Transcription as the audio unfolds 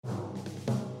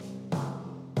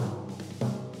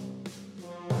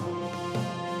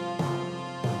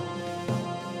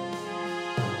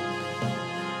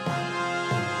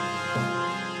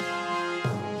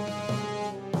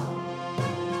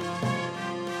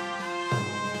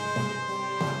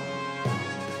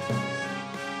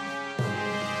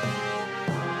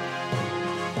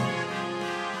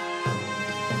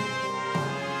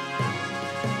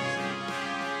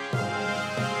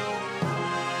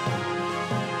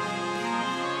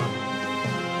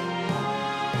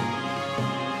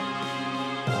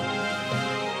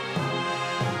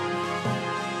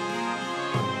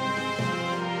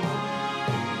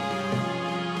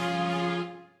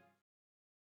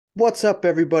What's up,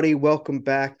 everybody? Welcome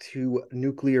back to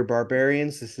Nuclear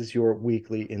Barbarians. This is your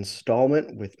weekly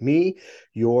installment with me,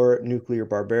 your nuclear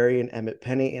barbarian, Emmett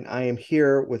Penny, and I am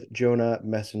here with Jonah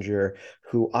Messenger,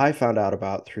 who I found out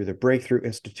about through the Breakthrough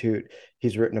Institute.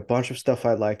 He's written a bunch of stuff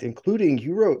I liked, including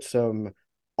you wrote some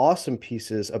awesome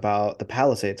pieces about the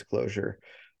Palisades closure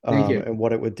Thank you. and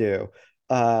what it would do.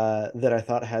 That I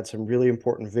thought had some really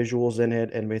important visuals in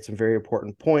it and made some very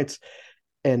important points.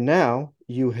 And now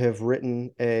you have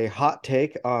written a hot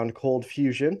take on cold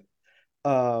fusion.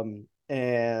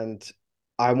 And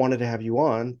I wanted to have you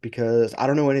on because I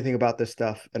don't know anything about this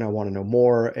stuff and I want to know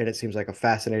more. And it seems like a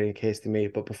fascinating case to me.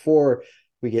 But before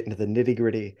we get into the nitty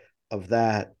gritty of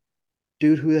that,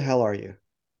 dude, who the hell are you?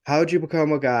 How'd you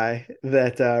become a guy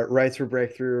that writes for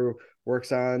Breakthrough,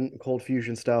 works on cold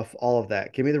fusion stuff, all of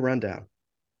that? Give me the rundown.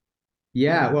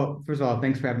 Yeah, well, first of all,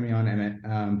 thanks for having me on,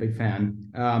 Emmett. Big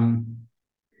fan.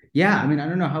 Yeah, I mean, I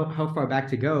don't know how far back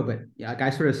to go, but yeah, like I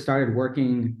sort of started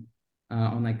working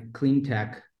on like clean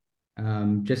tech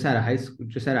just out of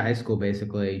high school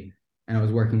basically, and I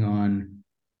was working on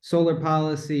solar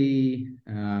policy,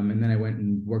 and then I went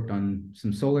and worked on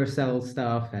some solar cell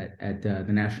stuff at the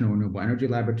National Renewable Energy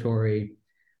Laboratory.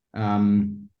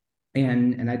 Um,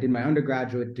 and I did my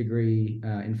undergraduate degree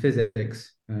in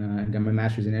physics and got my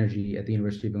master's in energy at the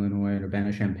University of Illinois at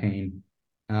Urbana-Champaign.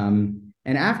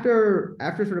 And after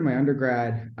sort of my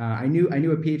undergrad, I knew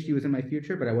a PhD was in my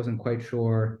future, but I wasn't quite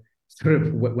sure sort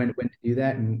of when to do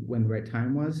that and when the right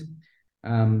time was.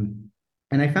 Um,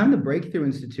 and I found the Breakthrough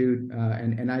Institute,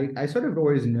 and I sort of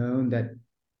always known that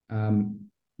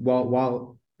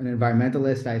while an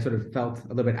environmentalist, I sort of felt a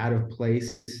little bit out of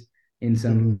place in Mhm.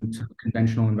 some sort of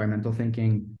conventional environmental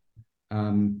thinking.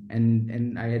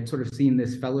 And I had sort of seen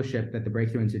this fellowship that the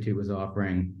Breakthrough Institute was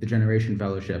offering, the Generation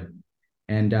Fellowship,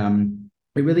 and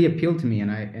it really appealed to me. And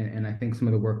I think some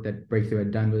of the work that Breakthrough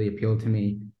had done really appealed to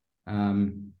me.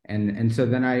 And so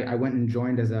then I went and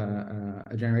joined as a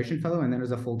Generation Fellow, and then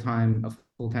as a full time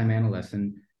analyst,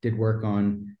 and did work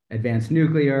on advanced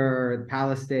nuclear,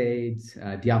 Palisades,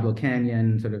 Diablo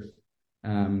Canyon, sort of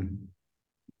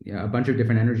a bunch of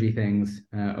different energy things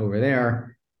over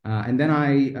there. And then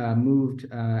I moved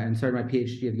and started my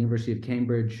PhD at the University of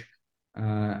Cambridge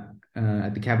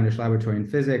at the Cavendish Laboratory in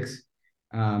Physics.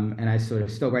 And I sort of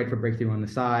still write for Breakthrough on the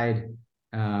side.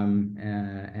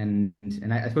 And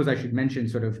I suppose I should mention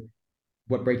sort of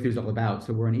what Breakthrough is all about.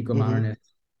 So we're an Mhm.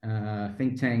 eco-modernist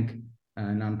think tank,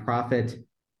 nonprofit.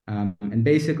 And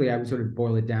basically, I would sort of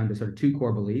boil it down to sort of two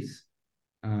core beliefs.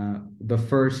 The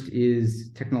first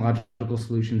is technological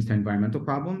solutions to environmental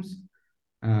problems.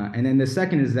 And then the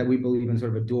second is that we believe in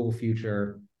sort of a dual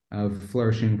future of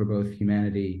flourishing for both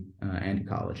humanity and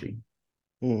ecology.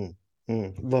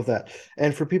 Mm, love that.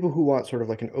 And for people who want sort of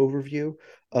like an overview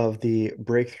of the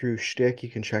breakthrough shtick, you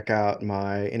can check out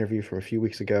my interview from a few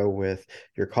weeks ago with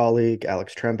your colleague,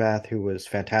 Alex Trembath, who was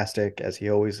fantastic, as he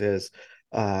always is,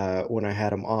 when I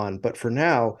had him on. But for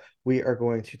now, we are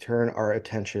going to turn our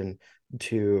attention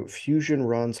to fusion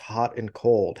runs hot and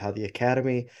cold, how the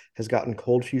Academy has gotten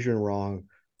cold fusion wrong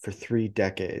for 3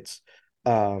 decades.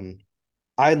 Um,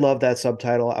 I love that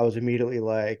subtitle. I was immediately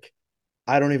like,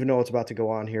 I don't even know what's about to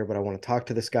go on here, but I want to talk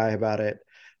to this guy about it.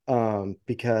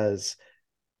 Because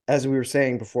as we were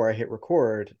saying before I hit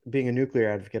record, being a nuclear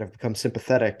advocate, I've become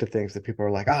sympathetic to things that people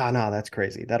are like, no, that's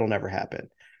crazy. That'll never happen.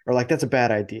 Or like, that's a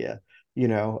bad idea.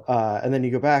 And then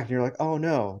you go back and you're like, oh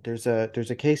no, there's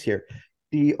a case here.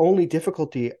 The only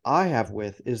difficulty I have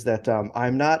with is that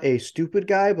I'm not a stupid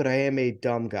guy, but I am a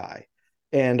dumb guy.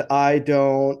 And I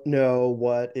don't know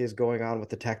what is going on with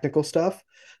the technical stuff.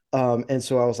 And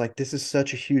so I was like, this is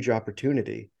such a huge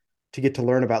opportunity to get to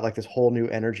learn about like this whole new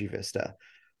energy vista.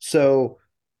 So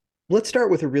let's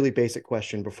start with a really basic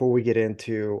question before we get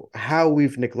into how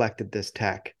we've neglected this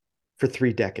tech for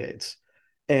 3 decades.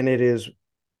 And it is,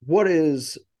 what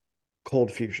is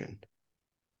cold fusion?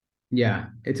 Yeah,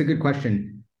 it's a good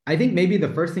question. I think maybe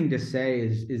the first thing to say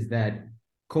is that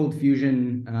cold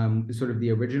fusion is sort of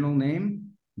the original name,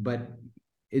 but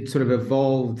it sort of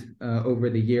evolved over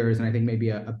the years. And I think maybe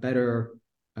a better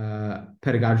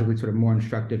pedagogically sort of more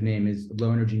instructive name is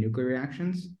low energy nuclear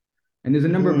reactions. And there's a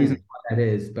number of reasons Mm, why that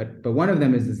is, but one of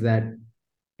them is that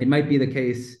it might be the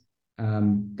case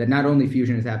that not only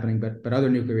fusion is happening, but other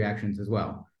nuclear reactions as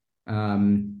well.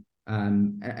 And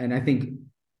I think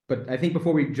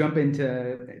before we jump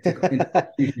into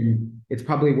fusion, it's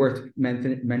probably worth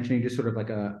mentioning just sort of like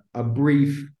a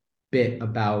brief bit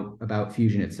about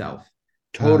fusion itself.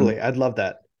 Um, totally. I'd love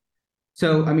that.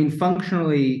 so, I mean,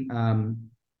 functionally,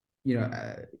 you know,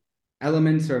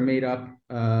 elements are made up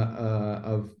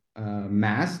of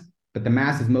mass, but the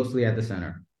mass is mostly at the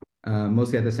center.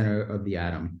 mostly at the center of the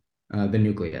atom, the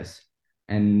nucleus.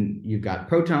 And you've got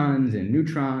protons and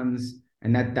neutrons,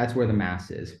 and that's where the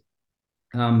mass is.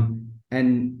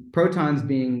 And protons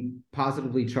being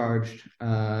positively charged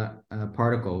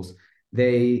particles,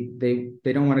 they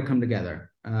don't want to come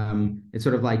together. It's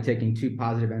sort of like taking two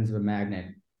positive ends of a magnet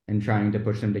and trying to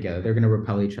push them together. They're going to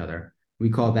repel each other. We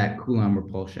call that Coulomb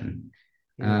repulsion.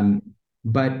 Mm. Um,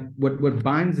 but what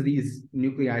binds these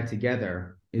nuclei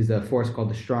together is a force called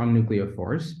the strong nuclear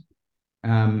force.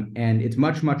 And it's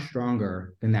much, much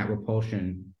stronger than that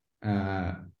repulsion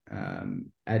at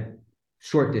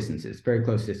short distances, very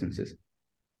close distances.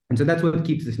 And so that's what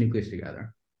keeps this nucleus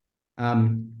together.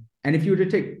 And if you were to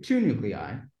take two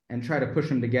nuclei and try to push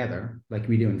them together, like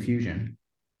we do in fusion,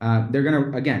 they're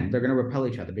gonna repel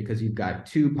each other because you've got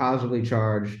two positively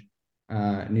charged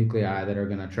nuclei that are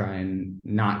gonna try and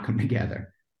not come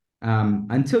together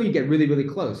until you get really, really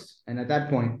close. And at that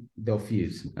point, they'll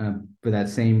fuse for that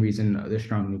same reason, the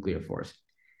strong nuclear force.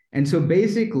 And so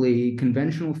basically,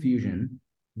 conventional fusion,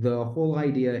 the whole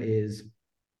idea is,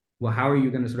 well, how are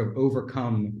you going to sort of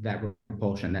overcome that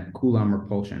repulsion, that Coulomb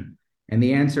repulsion? And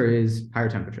the answer is higher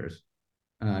temperatures.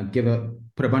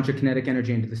 Put a bunch of kinetic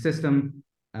energy into the system,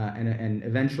 and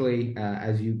eventually,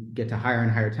 as you get to higher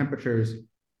and higher temperatures,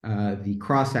 the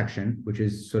cross section, which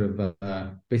is sort of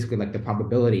basically like the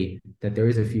probability that there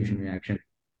is a fusion reaction,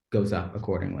 goes up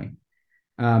accordingly.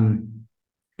 And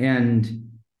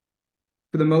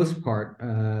for the most part,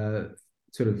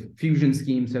 sort of fusion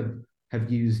schemes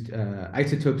have used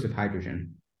isotopes of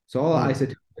hydrogen. So all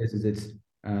isotope is it's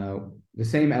the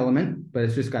same element, but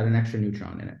it's just got an extra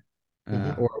neutron in it,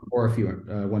 or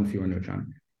one fewer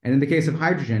neutron. And in the case of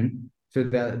hydrogen, so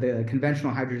the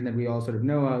conventional hydrogen that we all sort of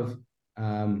know of,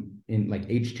 in like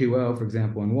H2O, for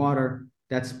example, in water,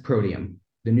 that's protium,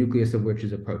 the nucleus of which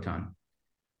is a proton.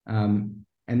 And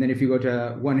then if you go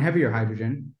to one heavier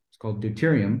hydrogen, it's called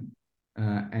deuterium,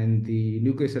 and the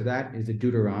nucleus of that is a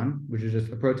deuteron, which is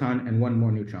just a proton and one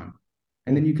more neutron.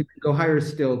 And then you can go higher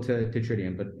still to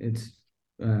tritium, but it's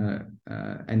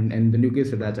and the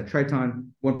nucleus of that's a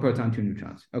triton, one proton, two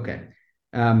neutrons. Okay.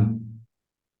 And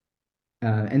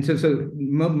so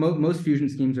most fusion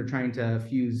schemes are trying to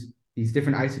fuse these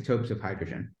different isotopes of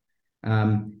hydrogen.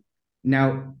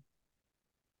 Now,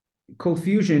 cold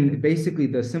fusion, basically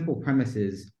the simple premise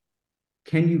is,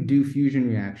 can you do fusion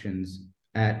reactions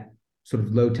at sort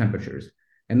of low temperatures?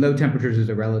 And low temperatures is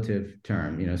a relative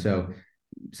term, so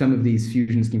some of these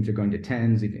fusion schemes are going to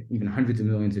tens, even hundreds of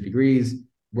millions of degrees.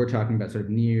 We're talking about sort of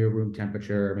near room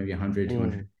temperature, maybe 100,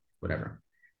 200, whatever.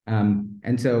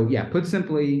 And so, yeah, put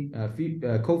simply,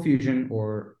 cold fusion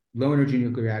or low energy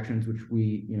nuclear reactions, which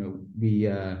the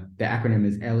acronym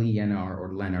is LENR,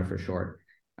 or LENR for short,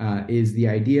 is the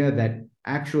idea that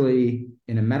actually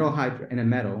in a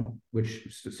metal, which,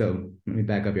 so let me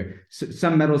back up here. So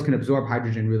some metals can absorb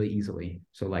hydrogen really easily.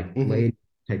 So like lead,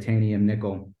 titanium,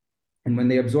 nickel. And when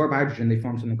they absorb hydrogen, they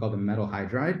form something called a metal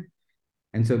hydride.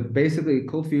 And so basically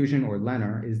cold fusion, or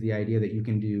LENR, is the idea that you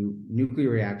can do nuclear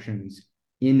reactions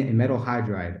in a metal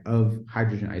hydride of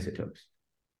hydrogen isotopes.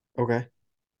 Okay.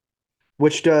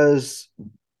 Which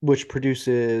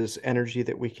produces energy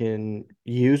that we can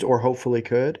use, or hopefully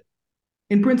could.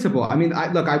 In principle, I mean,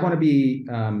 I want to be.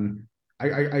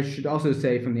 I should also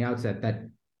say from the outset that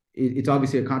it's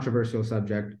obviously a controversial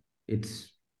subject.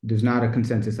 There's not a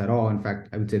consensus at all. In fact,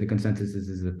 I would say the consensus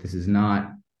is that this is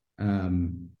not.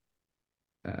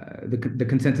 The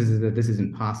consensus is that this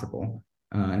isn't possible,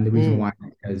 and the reason why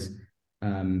is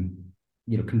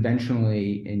because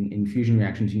conventionally in fusion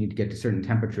reactions, you need to get to certain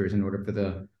temperatures in order for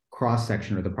the cross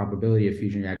section or the probability of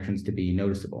fusion reactions to be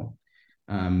noticeable.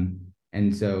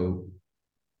 And so,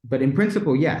 but in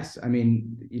principle, yes. I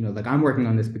mean, like I'm working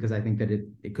on this because I think that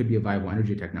it could be a viable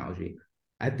energy technology.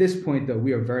 At this point, though,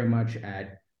 we are very much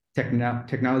at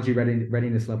technology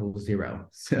readiness level 0.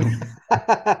 So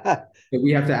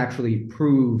we have to actually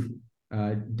prove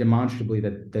demonstrably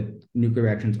that nuclear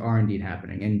reactions are indeed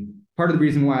happening. And part of the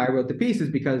reason why I wrote the piece is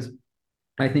because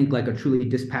I think like a truly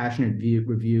dispassionate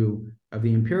review of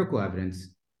the empirical evidence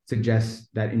suggests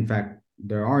that, in fact,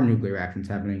 there are nuclear reactions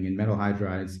happening in metal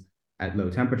hydrides at low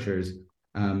temperatures,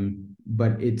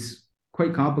 but it's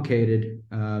quite complicated,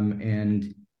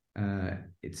 and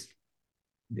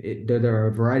there are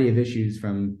a variety of issues,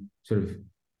 from sort of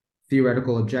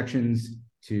theoretical objections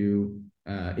to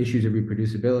issues of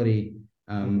reproducibility.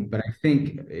 But I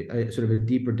think sort of a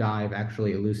deeper dive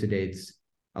actually elucidates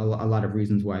a lot of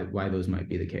reasons why those might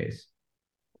be the case.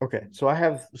 Okay, so I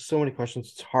have so many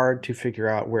questions. It's hard to figure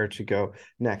out where to go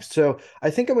next. So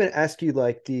I think I'm going to ask you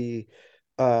like the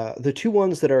two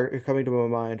ones that are coming to my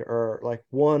mind are like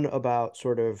one about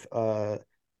sort of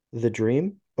the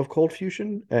dream of cold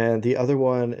fusion, and the other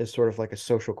one is sort of like a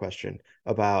social question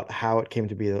about how it came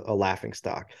to be a laughing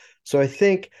stock. So I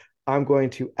think I'm going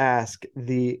to ask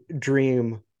the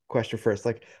dream question first.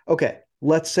 Like, okay,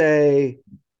 let's say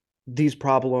these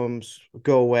problems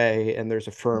go away and there's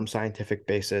a firm scientific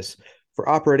basis for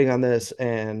operating on this,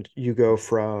 and you go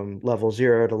from level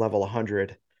 0 to level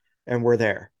 100, and we're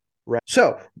there, right?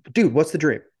 So, dude, what's the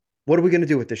dream? What are we going to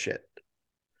do with this shit?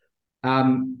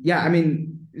 Yeah, I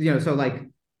mean, so like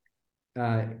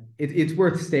uh, it's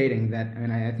worth stating that,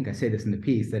 and I think I say this in the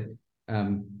piece, that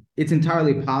it's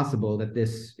entirely possible that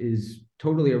this is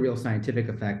totally a real scientific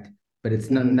effect, but it's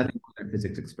Mm-hmm. nothing more than a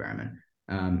physics experiment,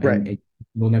 Right. and it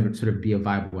will never sort of be a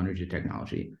viable energy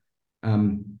technology.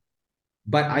 Um,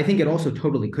 but I think it also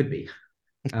totally could be.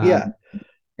 Yeah.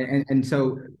 Um, and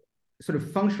so sort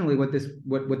of functionally what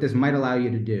this might allow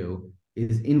you to do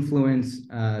is influence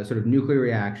sort of nuclear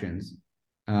reactions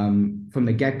from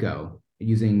the get-go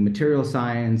using material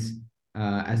science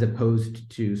as opposed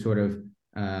to sort of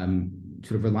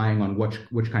relying on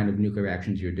which kind of nuclear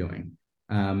reactions you're doing.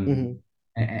 Mm-hmm.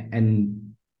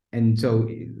 And and so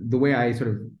the way I sort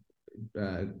of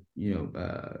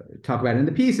talk about it in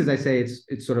the piece is I say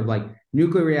it's sort of like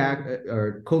nuclear react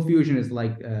or cold fusion is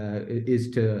like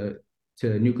is to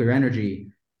nuclear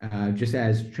energy just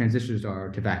as transistors are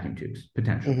to vacuum tubes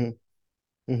potentially.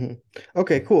 Mm-hmm. Mm-hmm.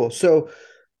 Okay, cool. So,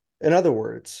 in other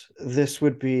words, this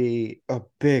would be a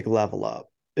big level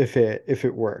up if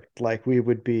it worked. Like we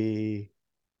would be,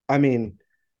 I mean,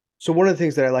 so one of the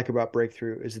things that I like about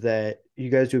Breakthrough is that you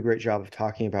guys do a great job of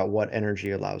talking about what energy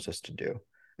allows us to do.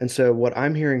 And so what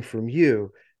I'm hearing from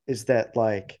you is that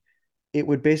like it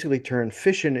would basically turn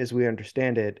fission as we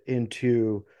understand it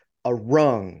into a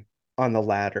rung on the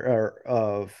ladder or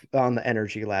of on the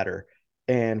energy ladder,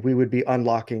 and we would be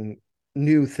unlocking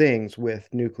new things with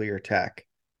nuclear tech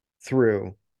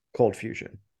through cold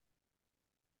fusion.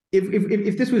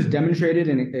 If this was demonstrated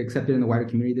and accepted in the wider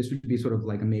community, this would be sort of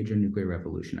like a major nuclear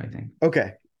revolution, I think.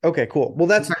 Okay. Okay, cool. Well,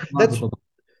 that's Technological.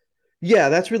 yeah,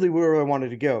 that's really where I wanted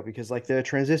to go because like the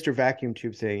transistor vacuum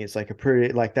tube thing is like a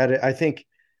pretty like that. I think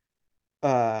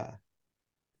uh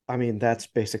I mean, that's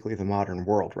basically the modern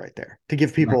world right there. To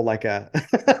give Right. people like a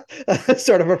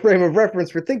sort of a frame of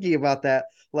reference for thinking about that,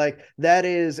 like that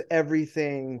is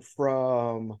everything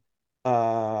from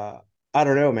uh I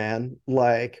don't know, man,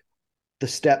 like the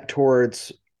step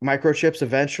towards microchips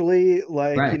eventually,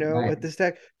 like, Right. at this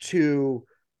tech to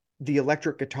the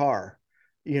electric guitar,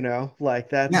 like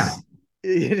Yeah. that's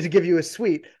to give you a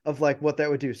suite of like what that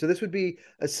would do. So this would be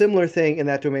a similar thing in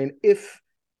that domain if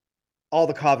all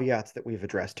the caveats that we've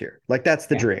addressed here. Like that's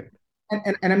the Yeah. dream.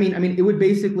 And I mean, it would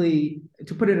basically,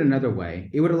 to put it another way,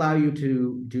 it would allow you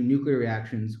to do nuclear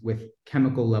reactions with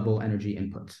chemical level energy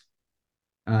inputs.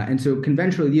 And so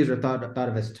conventionally, these are thought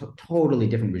of as totally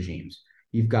different regimes.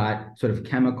 You've got sort of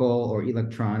chemical or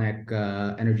electronic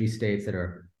energy states that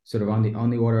are sort of on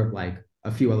the order of like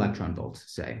a few electron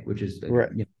volts, say, which is a Right.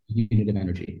 unit of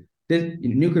energy.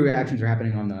 Nuclear reactions are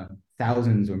happening on the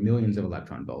thousands or millions of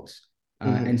electron volts.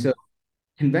 Mm-hmm. And so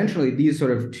conventionally, these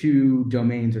sort of two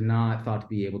domains are not thought to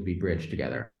be able to be bridged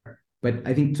together. But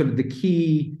I think sort of the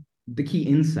key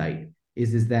insight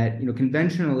is that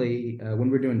conventionally when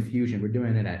we're doing fusion, we're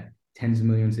doing it at tens of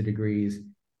millions of degrees.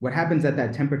 What happens at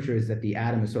that temperature is that the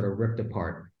atom is sort of ripped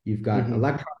apart. You've got Mm-hmm.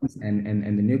 electrons and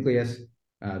the nucleus.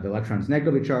 The electrons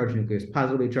negatively charged, nucleus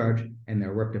positively charged, and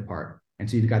they're ripped apart. And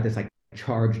so you've got this like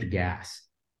charged gas.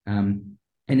 And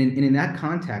in that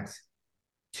context,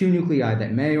 two nuclei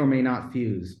that may or may not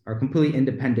fuse are completely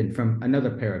independent from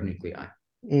another pair of nuclei.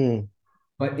 Mm.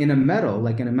 But in a metal,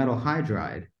 like in a metal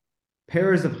hydride,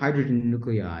 pairs of hydrogen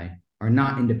nuclei are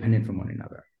not independent from one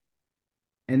another.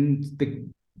 And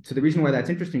so the reason why that's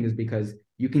interesting is because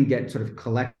you can get sort of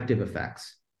collective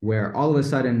effects where all of a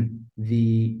sudden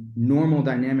the normal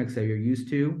dynamics that you're used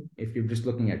to, if you're just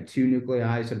looking at two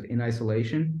nuclei sort of in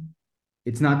isolation,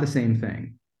 it's not the same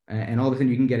thing. And all of a sudden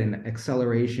you can get an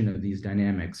acceleration of these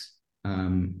dynamics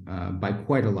by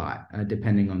quite a lot,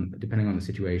 depending on the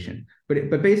situation.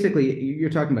 But basically, you're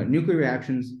talking about nuclear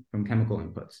reactions from chemical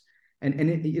inputs, and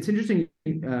it's interesting.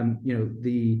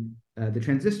 The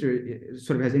transistor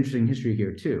sort of has interesting history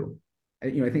here too.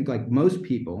 I think like most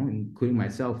people, including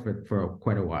myself for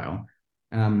quite a while,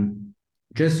 um,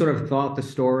 just sort of thought the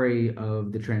story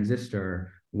of the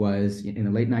transistor was in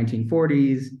the late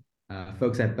 1940s.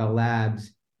 Folks at Bell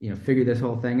Labs, figured this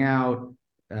whole thing out.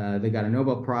 They got a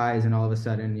Nobel Prize, and all of a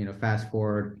sudden, fast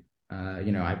forward,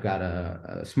 I've got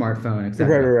a smartphone, Right, right,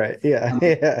 etc. right. Yeah, Um,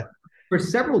 yeah. for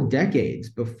several decades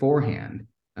beforehand,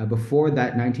 before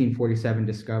that 1947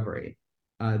 discovery,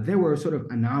 there were sort of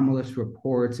anomalous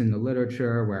reports in the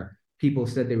literature where people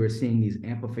said they were seeing these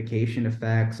amplification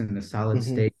effects in the solid Hmm.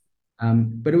 state.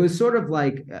 But it was sort of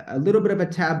like a little bit of a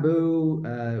taboo,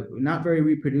 not very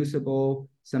reproducible.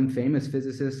 Some famous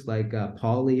physicists, like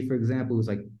Pauli, for example, who's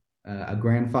like a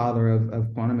grandfather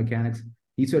of quantum mechanics,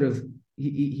 he sort of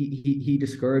he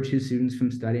discouraged his students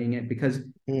from studying it because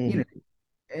you Mm. know.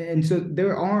 And so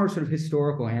there are sort of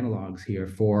historical analogs here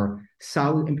for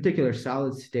solid, in particular,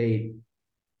 solid state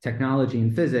technology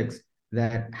and physics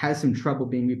that has some trouble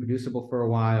being reproducible for a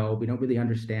while. We don't really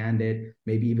understand it.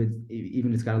 Maybe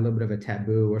even it's got a little bit of a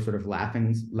taboo or sort of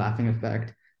laughing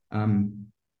effect.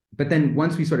 But then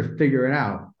once we sort of figure it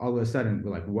out, all of a sudden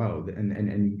we're like, whoa,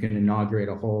 and you can inaugurate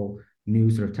a whole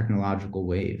new sort of technological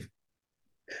wave.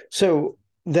 So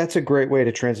that's a great way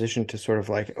to transition to sort of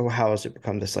like, oh, how has it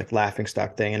become this like laughing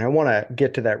stock thing? And I want to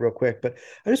get to that real quick, but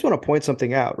I just want to point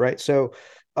something out, right? So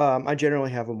I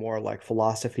generally have a more like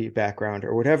philosophy background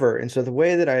or whatever. And so the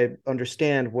way that I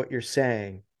understand what you're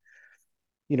saying,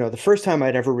 the first time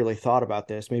I'd ever really thought about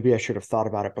this, maybe I should have thought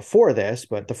about it before this,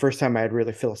 but the first time I had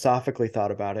really philosophically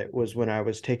thought about it was when I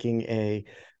was taking a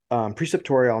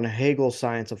preceptorial on Hegel's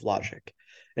Science of Logic.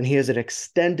 And he has an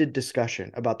extended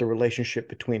discussion about the relationship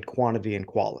between quantity and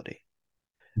quality.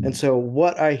 And so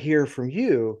what I hear from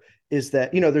you is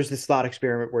that, there's this thought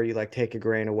experiment where you like take a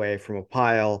grain away from a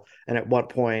pile, and at what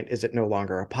point is it no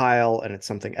longer a pile and it's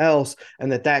something else,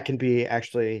 and that can be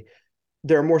actually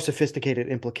there are more sophisticated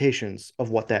implications of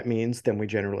what that means than we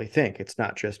generally think. It's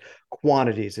not just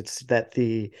quantities, it's that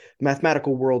the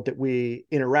mathematical world that we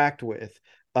interact with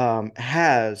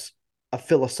has a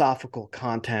philosophical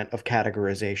content of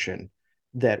categorization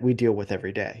that we deal with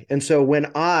every day. And so when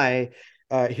I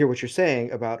hear what you're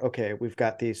saying about, okay, we've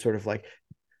got these sort of like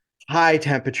high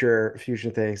temperature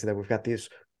fusion things, and then we've got these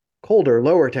colder,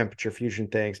 lower temperature fusion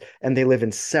things, and they live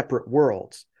in separate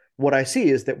worlds. What I see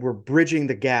is that we're bridging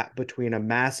the gap between a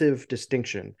massive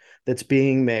distinction that's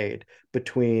being made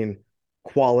between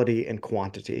quality and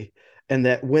quantity. And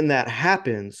that when that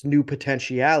happens, new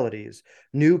potentialities,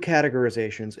 new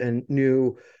categorizations, and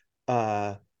new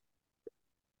uh,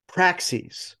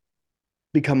 praxis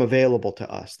become available to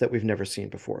us that we've never seen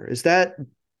before. Is that I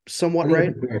somewhat think right?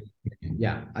 that's a very,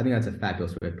 yeah, I think that's a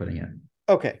fabulous way of putting it.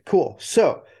 Okay, cool.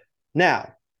 So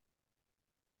now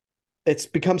it's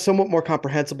become somewhat more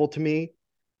comprehensible to me.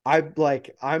 I'm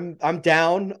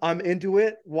down. I'm into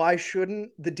it. Why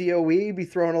shouldn't the DOE be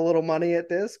throwing a little money at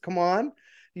this? Come on.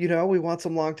 We want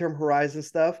some long-term horizon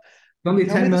stuff. It's only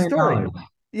Tell me $10 the million. story.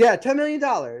 Yeah, $10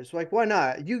 million. Like, why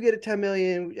not? You get a 10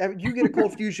 million, you get a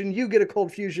cold fusion, you get a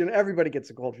cold fusion, everybody gets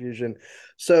a cold fusion.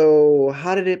 So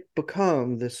how did it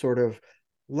become this sort of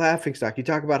laughing stock? You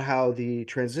talk about how the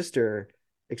transistor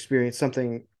experienced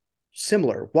something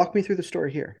similar. Walk me through the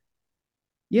story here.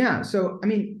 Yeah. So, I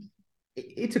mean,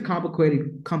 it's a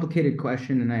complicated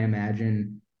question, and I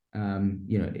imagine,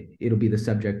 it'll be the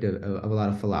subject of a lot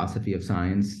of philosophy of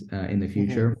science in the Mm-hmm.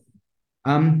 future.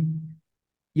 Um,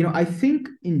 I think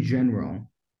in general,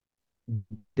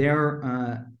 there,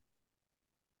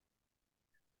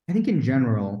 I think in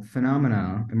general,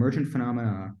 emergent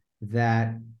phenomena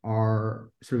that are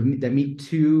sort of that meet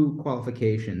two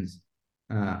qualifications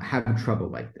have trouble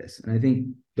like this. And I think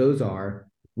those are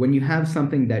when you have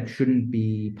something that shouldn't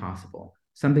be possible,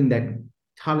 something that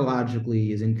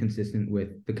tautologically is inconsistent with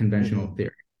the Mm-hmm. conventional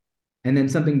theory, and then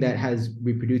something that has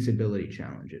reproducibility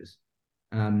challenges.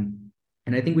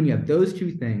 And I think when you have those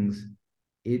two things,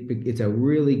 it's a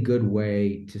really good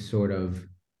way to sort of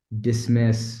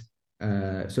dismiss,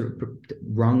 sort of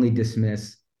wrongly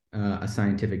dismiss a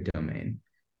scientific domain.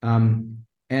 And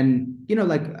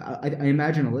like I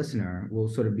imagine a listener will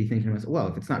sort of be thinking to myself, well,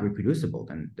 if it's not reproducible,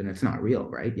 then it's not real,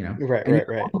 right? Right, And right,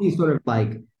 right. all these sort of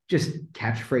like just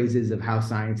catchphrases of how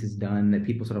science is done that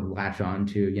people sort of latch on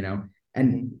to,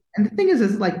 Mm-hmm. and the thing is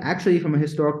like actually from a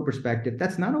historical perspective,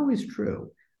 that's not always true.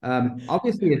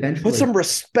 Obviously, Put eventually, some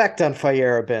respect on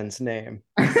Feyerabend's name.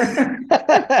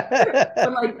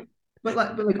 but like, but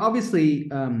like, obviously,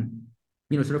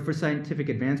 sort of for scientific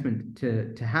advancement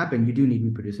to happen, you do need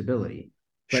reproducibility.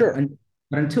 But Sure.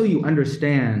 but until you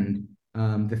understand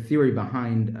the theory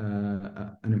behind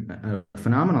a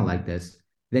phenomena like this,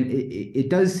 then it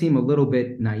does seem a little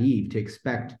bit naive to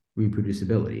expect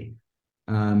reproducibility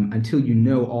until you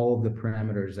know all of the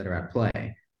parameters that are at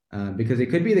play. Because it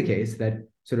could be the case that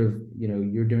sort of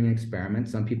you're doing an experiment.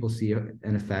 Some people see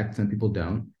an effect, some people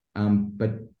don't,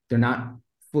 but they're not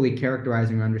fully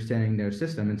characterizing or understanding their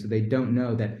system, and so they don't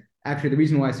know that actually the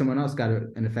reason why someone else got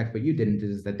an effect but you didn't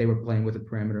is that they were playing with a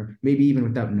parameter, maybe even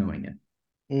without knowing it.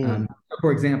 Mm.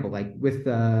 For example, like with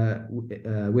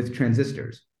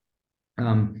transistors,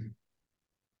 um,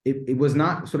 it was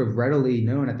not sort of readily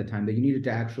known at the time that you needed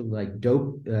to actually like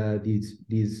dope these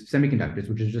semiconductors,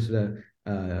 which is just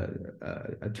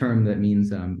a term that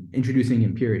means introducing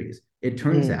impurities. It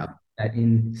turns Mm, out that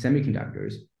in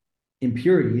semiconductors,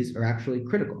 impurities are actually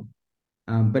critical.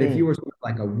 But if you mm, were sort of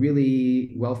like a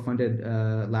really well-funded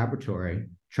laboratory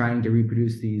trying to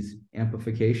reproduce these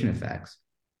amplification effects,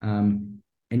 and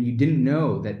you didn't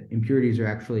know that impurities are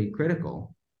actually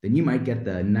critical, then you might get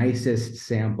the nicest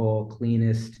sample,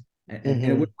 cleanest, and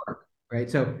it would mm-hmm, work, right?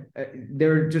 So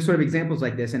there are just sort of examples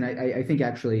like this, and I think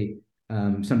actually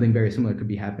something very similar could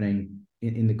be happening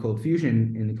in the cold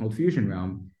fusion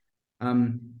realm.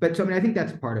 But so I mean, I think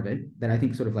that's part of it. That I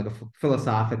think sort of like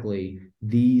philosophically,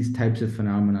 these types of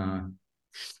phenomena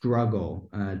struggle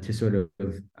to sort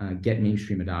of get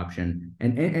mainstream adoption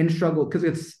and struggle because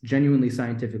it's genuinely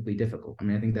scientifically difficult. I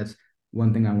mean, I think that's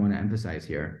one thing I want to emphasize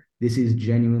here. This is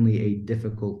genuinely a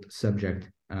difficult subject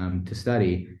to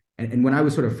study. And when I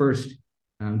was sort of first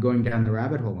going down the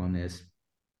rabbit hole on this,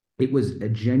 it was a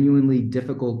genuinely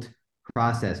difficult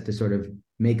process to sort of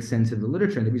make sense of the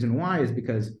literature. And the reason why is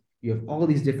because you have all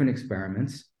these different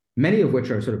experiments, many of which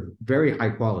are sort of very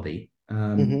high quality.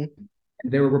 mm-hmm,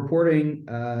 They were reporting,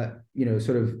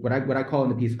 sort of what I call in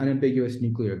the piece unambiguous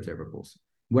nuclear observables.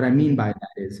 What I mean mm-hmm, by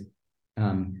that is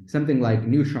something like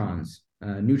neutrons,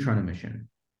 neutron emission,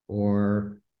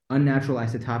 or unnatural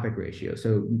isotopic ratio.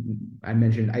 So I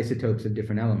mentioned isotopes of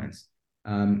different elements.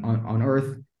 On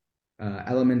Earth,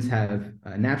 elements have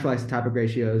natural isotopic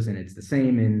ratios, and it's the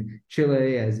same in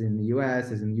Chile as in the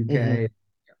US, as in the mm-hmm, UK.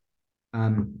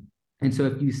 Um, and so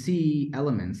if you see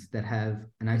elements that have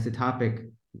an isotopic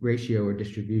ratio or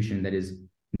distribution that is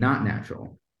not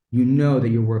natural, you know that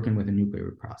you're working with a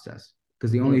nuclear process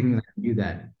because the only mm, thing that can do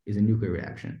that is a nuclear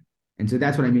reaction. And so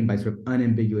that's what I mean by sort of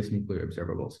unambiguous nuclear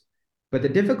observables. But the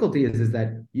difficulty is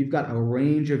that you've got a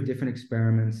range of different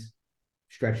experiments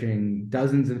stretching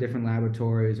dozens of different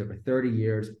laboratories over 30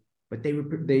 years. But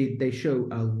they show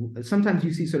sometimes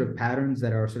you see sort of patterns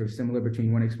that are sort of similar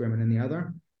between one experiment and the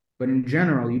other, but in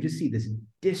general you just see this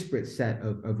disparate set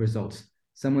of results.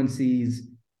 Someone sees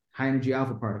high energy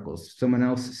alpha particles. Someone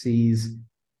else sees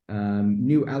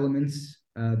new elements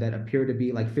that appear to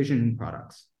be like fission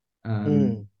products. Um,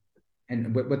 mm,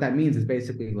 and what that means is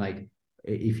basically like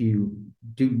if you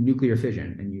do nuclear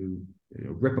fission and you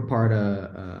rip apart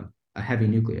a heavy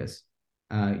nucleus,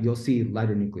 you'll see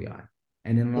lighter nuclei.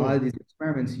 And in a lot mm. of these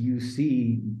experiments, you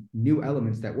see new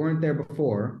elements that weren't there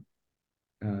before,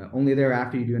 only there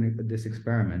after you do this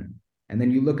experiment. And then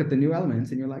you look at the new elements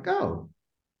and you're like, oh,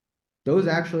 those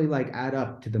actually like add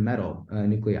up to the metal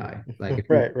nuclei. Like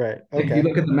Right, right. if you Okay.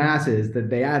 look at the masses, that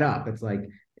they add up. It's like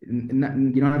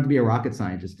you don't have to be a rocket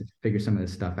scientist to figure some of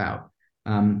this stuff out.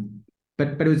 Um,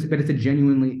 but it's a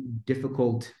genuinely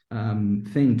difficult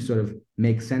thing to sort of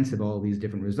make sense of all these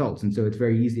different results, and so it's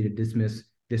very easy to dismiss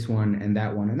this one and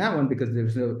that one and that one because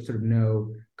there's no sort of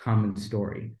no common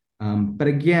story. But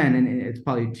again, and it's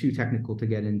probably too technical to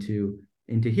get into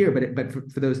here, but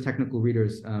for those technical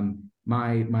readers,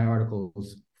 my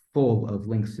article's full of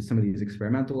links to some of these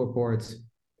experimental reports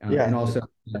and Yeah. also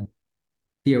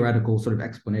theoretical sort of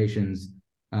explanations.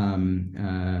 And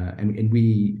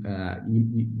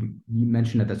you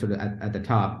mentioned at the sort of at the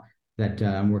top that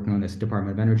I'm working on this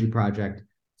Department of Energy project.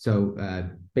 So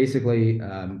basically,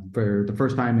 for the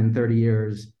first time in 30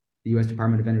 years, the U.S.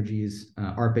 Department of Energy's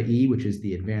ARPA-E, which is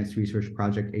the Advanced Research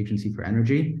Project Agency for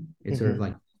Energy, it's sort of Mm-hmm,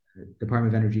 like the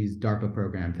Department of Energy's DARPA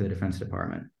program for the Defense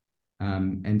Department.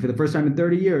 And for the first time in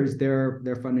 30 years,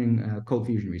 they're funding cold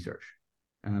fusion research.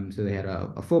 So they had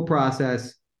a full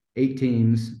process, 8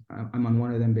 teams. I'm on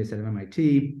one of them based out of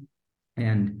MIT.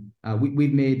 And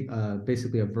we've made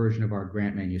basically a version of our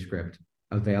grant manuscript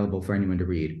available for anyone to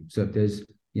read. So if there's,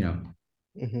 you know,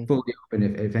 mm-hmm. fully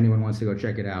open, if anyone wants to go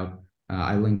check it out,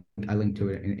 I link to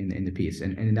it in the piece.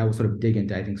 And that will sort of dig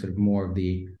into, I think, sort of more of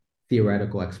the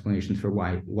theoretical explanations for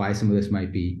why some of this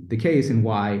might be the case and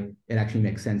why it actually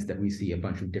makes sense that we see a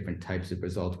bunch of different types of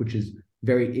results, which is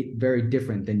very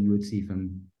different than you would see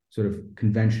from sort of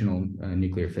conventional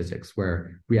nuclear physics,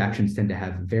 where reactions tend to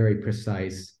have very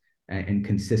precise and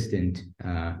consistent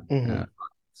Mm-hmm.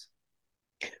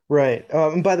 Right.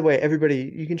 And by the way,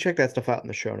 everybody, you can check that stuff out in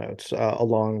the show notes,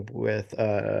 along with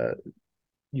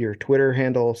your Twitter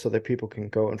handle so that people can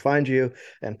go and find you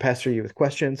and pester you with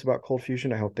questions about cold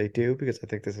fusion. I hope they do because I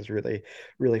think this is really,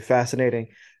 really fascinating.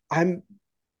 I'm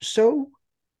so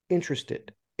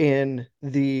interested in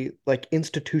the like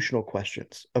institutional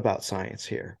questions about science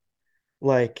here.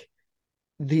 Like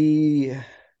the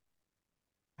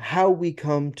how we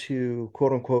come to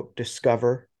quote unquote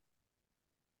discover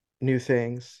new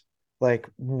things. Like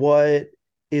what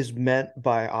is meant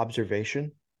by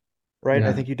observation, right? I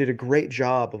Yeah. think you did a great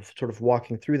job of sort of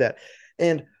walking through that.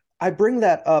 And I bring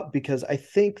that up because I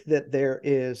think that there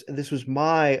is, and this was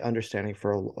my understanding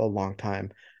for a long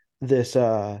time, this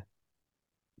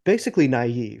basically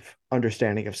naive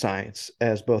understanding of science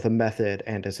as both a method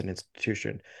and as an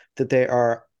institution, that they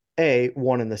are a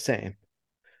one and the same,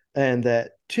 and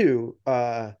that two,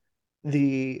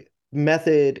 the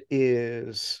method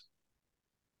is,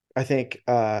 I think,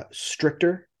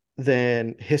 stricter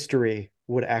than history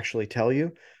would actually tell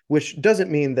you, which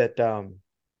doesn't mean that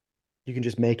you can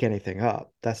just make anything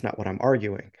up. That's not what I'm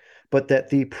arguing. But that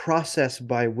the process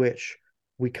by which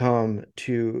we come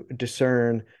to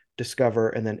discern, discover,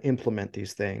 and then implement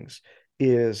these things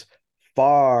is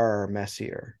far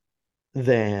messier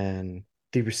than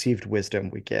the received wisdom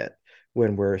we get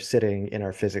when we're sitting in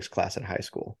our physics class in high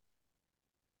school.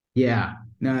 Yeah.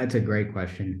 No, that's a great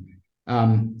question.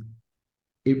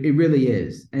 It really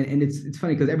is. And it's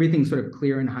funny because everything's sort of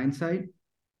clear in hindsight.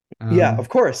 Yeah, of Um,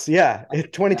 course. Yeah. uh,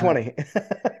 2020.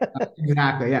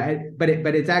 exactly. Yeah. But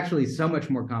it's actually so much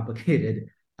more complicated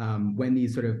when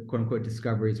these sort of quote unquote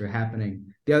discoveries are happening.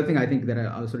 The other thing I think that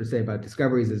I'll sort of say about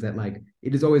discoveries is that like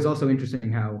it is always also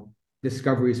interesting how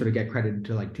discoveries sort of get credited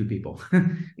to like two people. For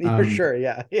um, sure.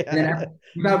 Yeah. And Yeah. then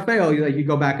without fail, you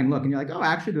go back and look, and you're like, oh,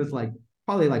 actually, there's like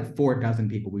probably like 4 dozen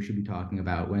people we should be talking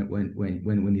about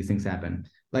when these things happen.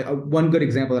 Like one good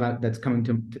example that's coming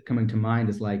to mind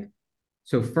is like,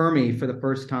 so Fermi for the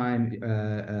first time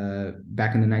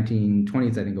back in the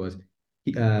 1920s, I think it was,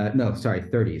 no, sorry,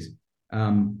 30s,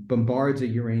 bombards a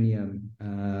uranium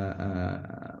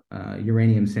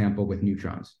sample with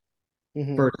neutrons.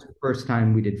 Hmm. First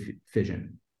time we did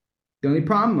fission. The only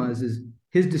problem is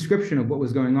his description of what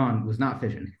was going on was not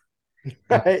fission.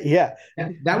 Uh, Right. Yeah.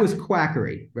 that was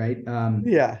quackery, right?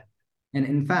 Yeah. And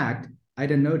in fact,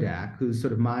 Ida Nodak, who's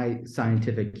sort of my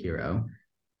scientific hero,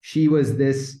 she was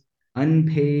this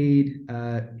unpaid,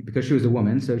 because she was a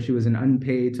woman, so she was an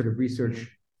unpaid sort of Mhm.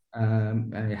 research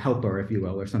helper, if you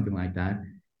will, or something like that.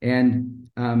 And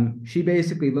she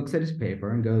basically looks at his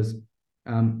paper and goes,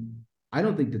 I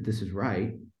don't think that this is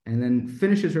right. And then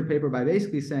finishes her paper by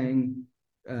basically saying,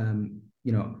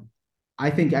 you know, I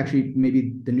think actually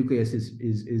maybe the nucleus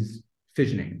is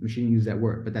fissioning. She didn't use that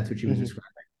word, but that's what she was Hmm. describing.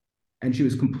 And she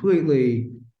was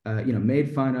completely,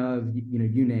 made fun of.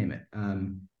 You name it.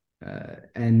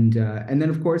 And then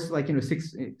of course, like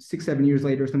 6 7 years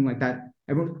later, or something like that,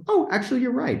 everyone, oh, actually,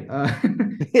 you're right.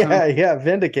 Um, Yeah. Yeah.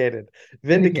 Vindicated. indicated.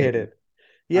 Vindicated.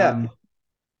 Yeah. Um,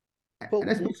 and Well,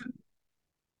 I suppose,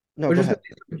 no, or go just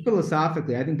ahead.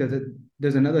 philosophically, I think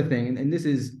there's another thing, and this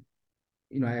is,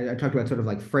 I talked about sort of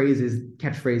like phrases,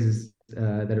 catchphrases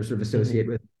that are sort of Hmm. associated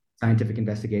with scientific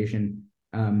investigation.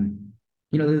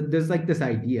 There's like this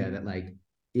idea that like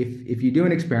if you do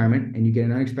an experiment and you get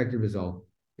an unexpected result,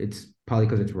 it's probably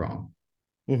because it's wrong,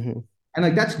 Hmm. and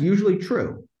like that's usually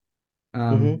true. Hmm.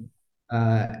 Um,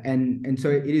 and so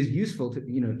it is useful to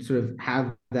sort of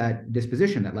have that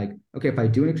disposition that like, okay, if I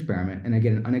do an experiment and I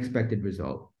get an unexpected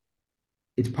result,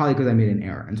 it's probably because I made an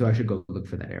error, and so I should go look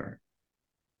for that error.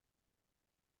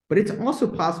 But it's also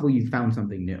possible you found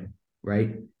something new,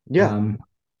 right? Yeah. Um,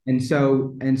 and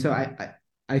so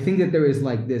I think that there is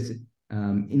like this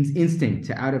instinct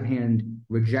to out of hand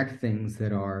reject things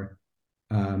that are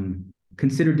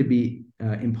considered to be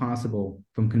impossible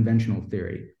from conventional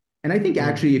theory. And I think Hmm.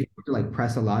 actually, if you were to like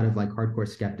press a lot of like hardcore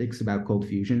skeptics about cold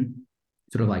fusion,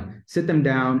 sort of like sit them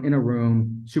down in a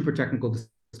room, super technical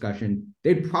discussion,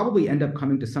 they'd probably end up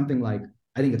coming to something like,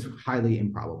 I think it's highly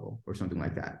improbable or something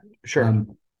like that. Sure.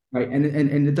 Um, right. And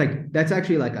it's like, that's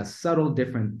actually like a subtle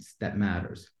difference that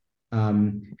matters.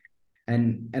 Um,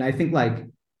 and I think like,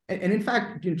 and in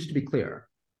fact, just to be clear,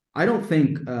 I don't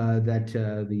think that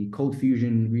the cold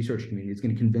fusion research community is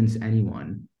going to convince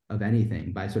anyone of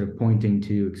anything by sort of pointing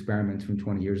to experiments from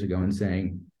 20 years ago and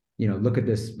saying, look at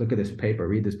this paper,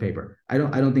 read this paper. I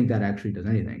don't think that actually does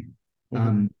anything. Hmm.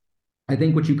 Um, I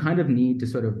think what you kind of need to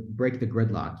sort of break the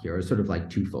gridlock here is sort of like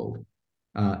twofold.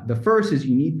 The first is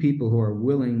you need people who are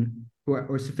willing, who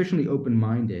are sufficiently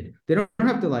open-minded. They don't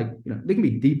have to like, they can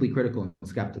be deeply critical and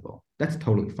skeptical. That's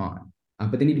totally fine.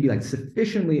 But they need to be like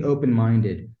sufficiently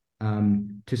open-minded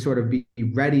to sort of be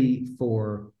ready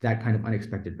for that kind of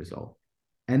unexpected result.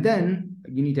 And then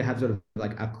you need to have sort of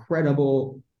like a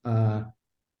credible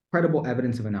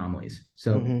evidence of anomalies.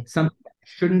 So Hmm. something that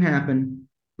shouldn't happen,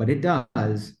 but it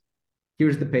does.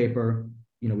 Here's the paper,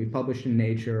 we published in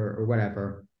Nature or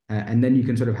whatever, and then you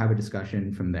can sort of have a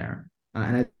discussion from there.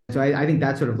 So I think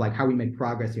that's sort of like how we make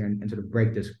progress here and sort of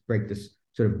break this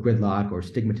sort of gridlock or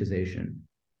stigmatization.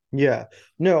 Yeah.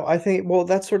 No, I think, well,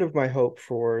 that's sort of my hope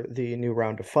for the new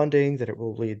round of funding, that it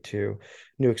will lead to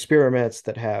new experiments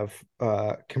that have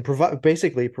can provide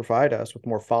basically provide us with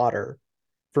more fodder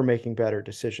for making better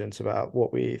decisions about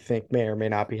what we think may or may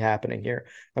not be happening here.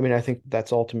 I mean, I think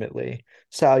that's ultimately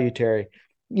salutary.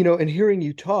 And hearing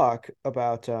you talk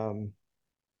about am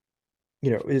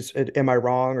I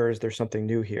wrong, or is there something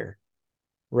new here?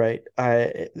 Right.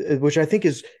 Which I think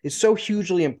is so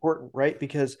hugely important, right?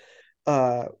 Because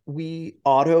we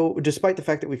auto, despite the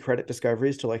fact that we credit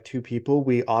discoveries to like two people,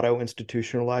 we auto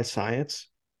institutionalize science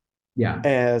Yeah,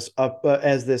 as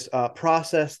this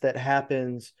process that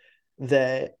happens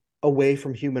that away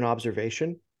from human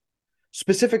observation,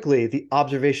 specifically the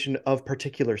observation of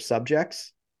particular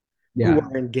subjects who yeah,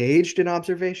 are engaged in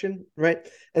observation, right?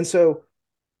 And so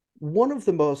one of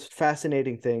the most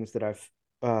fascinating things that I've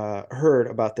heard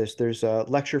about this, there's a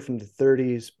lecture from the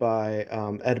 30s by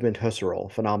Edmund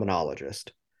Husserl,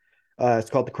 phenomenologist. It's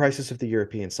called The Crisis of the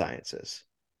European Sciences.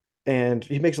 And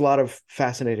he makes a lot of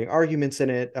fascinating arguments in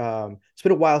it. It's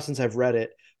been a while since I've read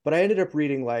it, but I ended up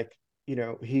reading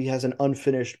he has an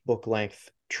unfinished book length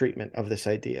treatment of this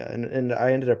idea. And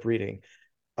I ended up reading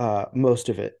most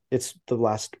of it. It's the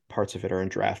last parts of it are in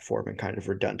draft form and kind of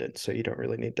redundant, so you don't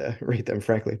really need to read them,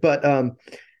 frankly. But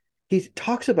he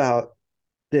talks about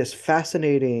this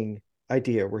fascinating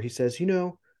idea where he says,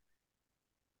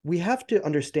 we have to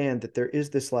understand that there is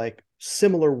this like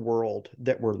similar world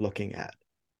that we're looking at,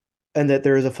 and that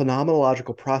there is a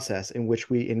phenomenological process in which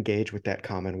we engage with that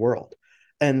common world,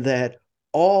 and that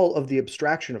all of the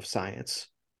abstraction of science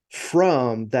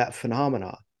from that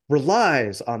phenomena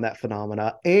relies on that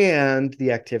phenomena and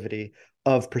the activity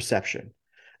of perception.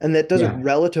 And that doesn't yeah,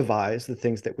 relativize the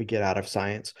things that we get out of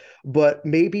science, but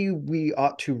maybe we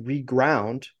ought to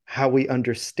reground how we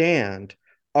understand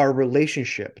our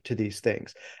relationship to these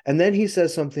things. And then he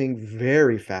says something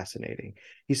very fascinating.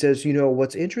 He says,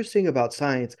 what's interesting about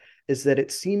science is that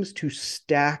it seems to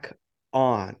stack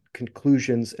on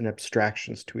conclusions and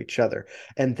abstractions to each other.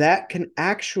 And that can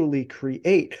actually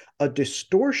create a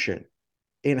distortion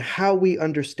in how we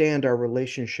understand our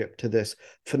relationship to this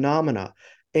phenomena.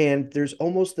 And there's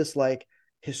almost this like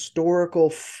historical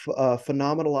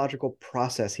phenomenological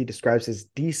process he describes as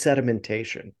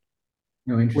desedimentation,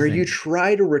 no, where you interesting.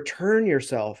 try to return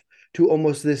yourself to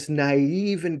almost this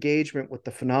naive engagement with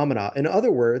the phenomena. In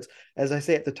other words, as I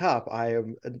say at the top, I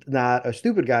am not a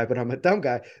stupid guy, but I'm a dumb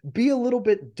guy. Be a little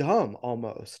bit dumb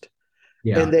almost,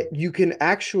 and Yeah, that you can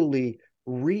actually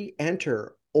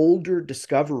re-enter older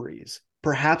discoveries,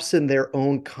 perhaps in their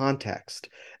own context,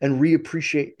 and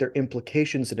reappreciate their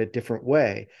implications in a different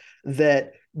way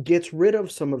that gets rid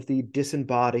of some of the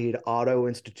disembodied auto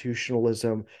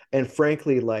institutionalism and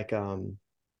frankly like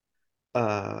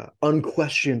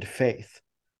unquestioned faith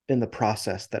in the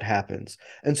process that happens.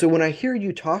 And so when I hear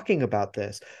you talking about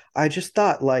this, I just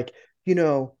thought like, you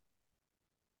know,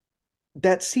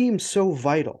 that seems so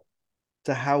vital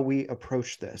to how we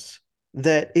approach this,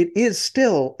 that it is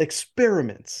still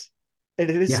experiments and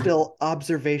it is yeah, still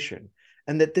observation,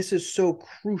 and that this is so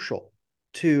crucial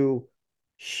to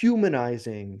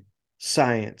humanizing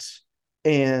science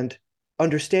and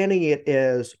understanding it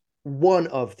as one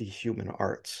of the human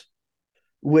arts,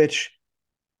 which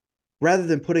rather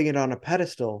than putting it on a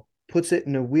pedestal, puts it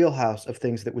in a wheelhouse of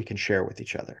things that we can share with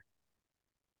each other.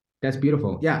 that's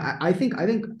beautiful. Yeah, I think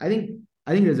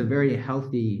there's a very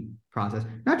healthy process,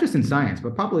 not just in science,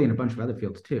 but probably in a bunch of other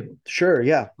fields too. Sure,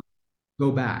 yeah.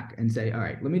 Go back and say, all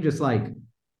right, let me just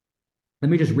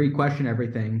re-question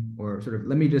everything, or sort of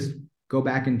let me just go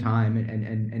back in time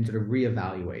and sort of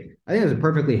reevaluate. I think it's a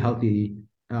perfectly healthy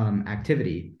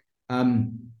activity.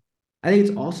 Um, I think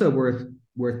it's also worth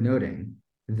noting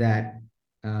that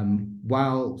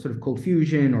while sort of cold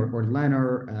fusion or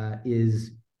Leonard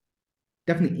is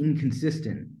definitely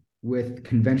inconsistent with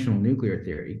conventional nuclear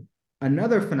theory,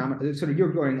 another phenomenon, sort of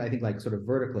you're going, I think, like sort of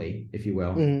vertically, if you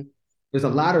will. Mm-hmm. There's a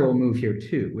lateral move here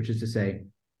too, which is to say,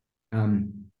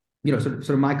 um, sort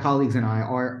of my colleagues and I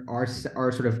are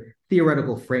sort of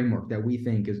theoretical framework that we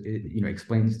think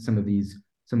explains some of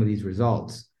these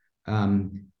results.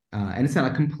 And it's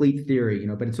not a complete theory,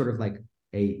 but it's sort of like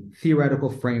a theoretical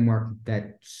framework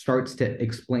that starts to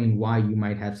explain why you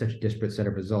might have such a disparate set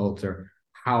of results, or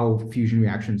how fusion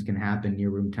reactions can happen near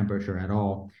room temperature at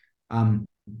all. Um,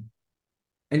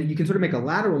 and you can sort of make a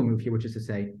lateral move here, which is to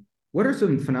say, what are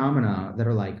some phenomena that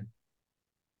are like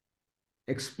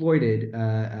exploited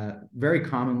very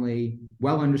commonly,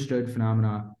 well understood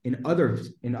phenomena in other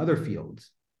fields, in other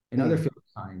Mm. fields of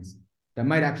science that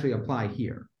might actually apply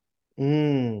here.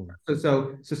 Mm.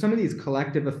 So some of these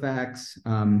collective effects,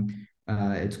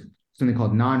 it's something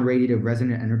called non-radiative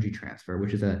resonant energy transfer,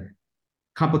 which is a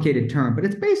complicated term, but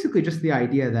it's basically just the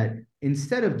idea that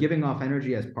instead of giving off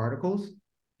energy as particles,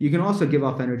 you can also give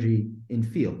off energy in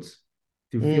fields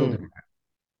through field Mm. impact.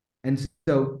 And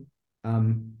so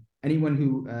anyone who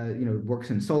works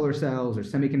in solar cells or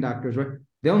semiconductors,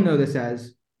 they'll know this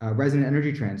as resonant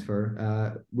energy transfer,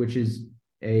 which is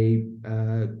a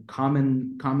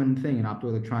common thing in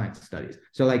optoelectronics studies.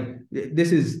 So like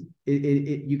this is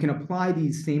you can apply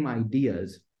these same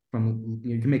ideas from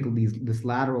you can make this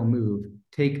lateral move,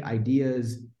 take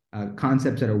ideas,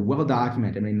 concepts that are well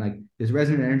documented. I mean, like this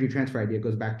resonant energy transfer idea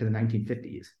goes back to the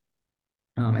 1950s.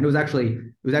 And it was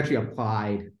actually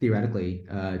applied theoretically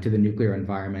to the nuclear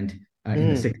environment in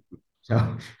the Mm. 60s.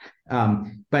 So,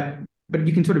 but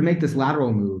you can sort of make this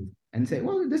lateral move and say,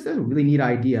 well, this is a really neat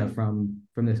idea from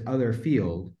this other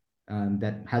field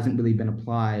that hasn't really been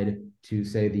applied to,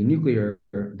 say, the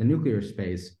nuclear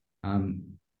space.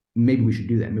 Maybe we should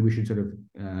do that. Maybe we should sort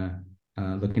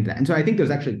of look into that. And so I think there's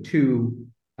actually two,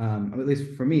 at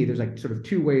least for me, there's like sort of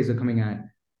two ways of coming at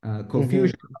cold Hmm.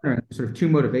 fusion, sort of two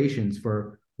motivations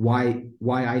for why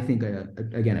I think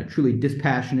again a truly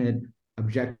dispassionate,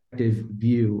 objective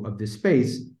view of this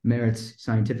space merits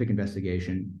scientific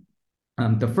investigation.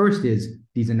 The first is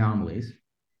these anomalies.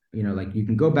 Like you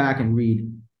can go back and read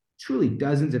truly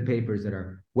dozens of papers that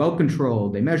are well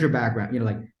controlled. They measure background.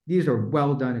 Like these are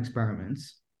well done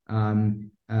experiments.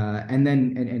 And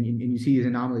you see these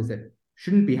anomalies that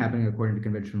shouldn't be happening according to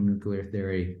conventional nuclear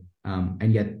theory,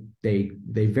 and yet they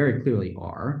very clearly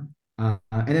are. And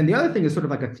then the other thing is sort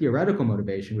of like a theoretical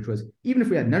motivation, which was even if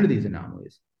we had none of these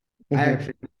anomalies, I Hmm.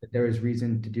 actually think that there is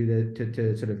reason to do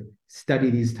to sort of study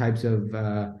these types of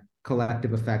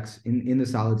collective effects in the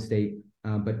solid state,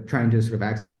 but trying to sort of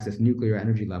access nuclear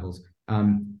energy levels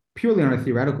purely on a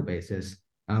theoretical basis.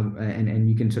 And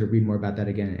you can sort of read more about that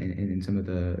again in some of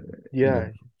the Yeah.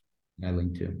 I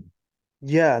linked to.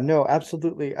 Yeah, no,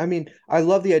 absolutely. I mean, I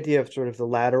love the idea of sort of the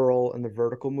lateral and the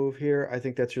vertical move here. I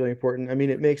think that's really important. I mean,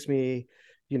 it makes me,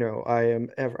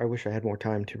 I wish I had more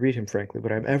time to read him, frankly,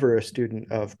 but I'm ever a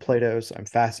student of Plato's. I'm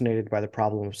fascinated by the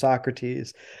problem of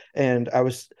Socrates. And I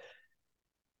was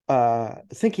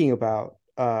thinking about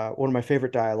one of my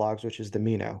favorite dialogues, which is the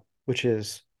Meno, which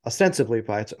is ostensibly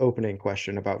by its opening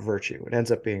question about virtue. It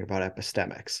ends up being about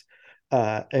epistemics.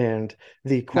 And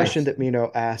the question Nice. that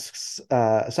Meno asks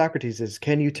Socrates is,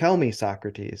 can you tell me,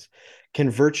 Socrates, can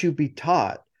virtue be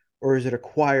taught or is it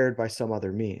acquired by some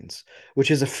other means? Which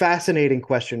is a fascinating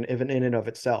question, even in and of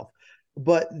itself.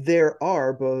 But there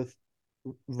are both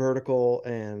vertical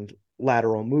and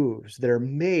lateral moves that are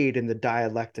made in the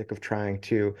dialectic of trying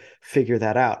to figure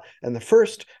that out. And the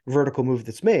first vertical move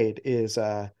that's made is,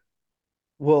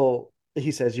 well,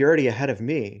 he says, you're already ahead of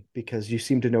me because you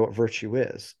seem to know what virtue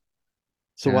is.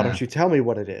 So why don't Uh, you tell me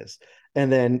what it is?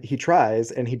 And then he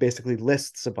tries and he basically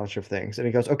lists a bunch of things. And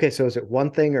he goes, okay, so is it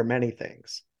one thing or many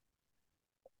things?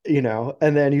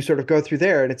 And then you sort of go through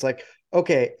there and it's like,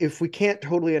 okay, if we can't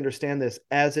totally understand this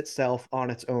as itself on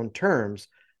its own terms,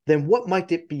 then what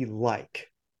might it be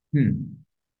like? hmm.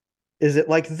 Is it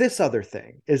like this other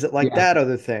thing? Is it like Yeah. that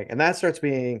other thing? And that starts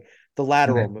being the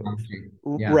lateral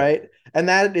move, Yeah. right? And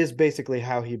that is basically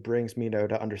how he brings Meno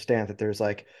to understand that there's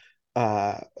like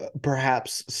uh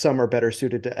perhaps some are better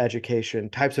suited to education,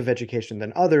 types of education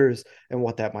than others, and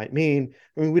what that might mean.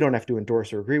 I mean, we don't have to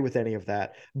endorse or agree with any of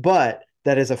that, but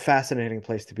that is a fascinating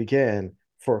place to begin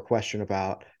for a question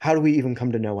about how do we even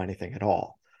come to know anything at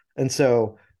all. And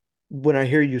so when I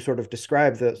hear you sort of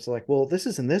describe this, like, well, this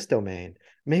is in this domain,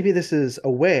 maybe this is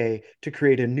a way to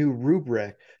create a new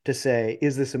rubric to say,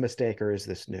 is this a mistake or is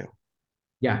this new?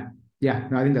 Yeah. Yeah.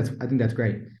 No, I think that's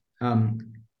great. Um,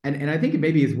 and I think it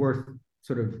maybe is worth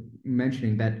sort of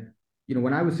mentioning that,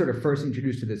 when I was sort of first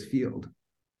introduced to this field,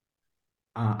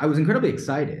 I was incredibly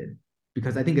excited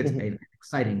because I think it's Mm-hmm. an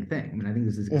exciting thing. I mean, I think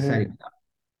this is Mm-hmm. exciting stuff.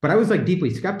 But I was like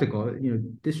deeply skeptical.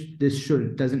 This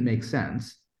should doesn't make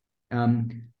sense.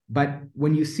 But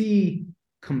when you see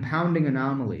compounding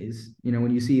anomalies,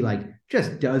 when you see like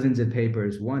just dozens of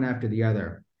papers, one after the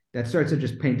other, that starts to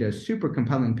just paint a super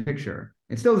compelling picture.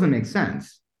 It still doesn't make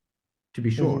sense, to be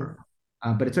Mm-hmm. sure,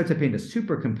 but it starts to paint a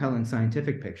super compelling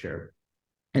scientific picture.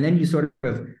 And then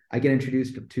I get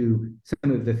introduced to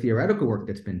some of the theoretical work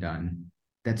that's been done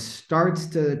that starts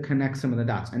to connect some of the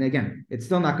dots. And again, it's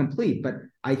still not complete, but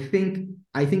I think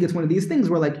it's one of these things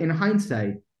where, like in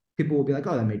hindsight, people will be like,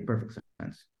 "Oh, that made perfect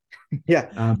sense." Yeah.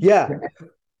 Um, Yeah.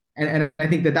 and I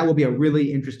think that will be a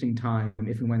really interesting time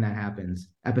if and when that happens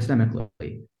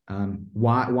epistemically.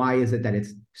 Why is it that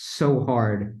it's so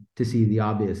hard to see the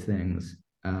obvious things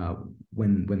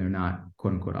when they're not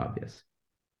quote unquote obvious?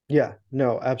 Yeah,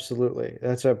 no, absolutely.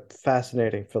 That's a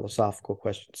fascinating philosophical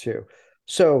question too.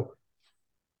 So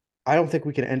I don't think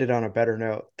we can end it on a better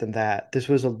note than that. This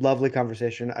was a lovely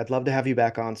conversation. I'd love to have you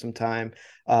back on sometime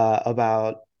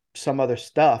about some other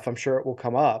stuff. I'm sure it will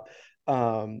come up.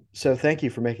 So thank you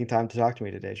for making time to talk to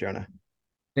me today, Jonah.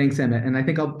 Thanks, Emmett. And I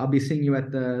think I'll be seeing you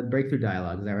at the Breakthrough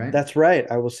Dialogue. Is that right? That's right.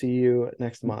 I will see you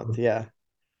next month. Yeah. Looking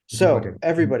forward So, to it.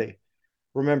 everybody,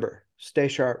 remember, stay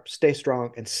sharp, stay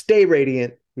strong, and stay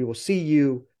radiant. We will see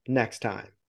you next time.